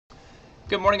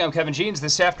Good morning, I'm Kevin Jeans.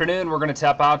 This afternoon we're going to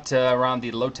top out around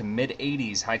the low to mid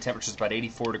 80s. High temperatures about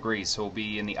 84 degrees, so we'll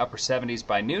be in the upper 70s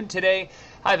by noon today.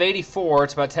 High of 84,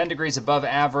 it's about 10 degrees above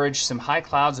average. Some high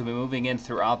clouds will be moving in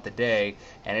throughout the day,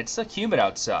 and it's still humid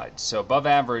outside. So above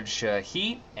average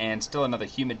heat and still another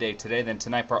humid day today. Then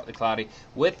tonight partly cloudy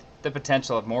with the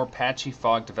potential of more patchy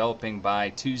fog developing by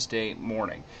Tuesday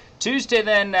morning. Tuesday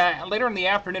then, later in the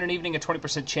afternoon and evening, a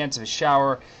 20% chance of a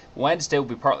shower. Wednesday will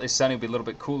be partly sunny, will be a little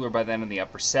bit cooler by then in the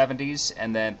upper 70s.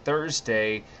 And then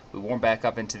Thursday, we warm back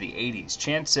up into the 80s.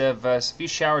 Chance of a few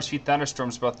showers, a few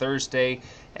thunderstorms about Thursday,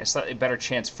 and a slightly better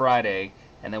chance Friday.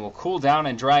 And then we'll cool down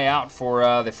and dry out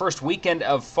for the first weekend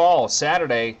of fall.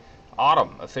 Saturday,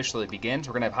 autumn officially begins.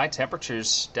 We're going to have high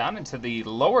temperatures down into the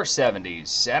lower 70s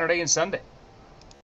Saturday and Sunday.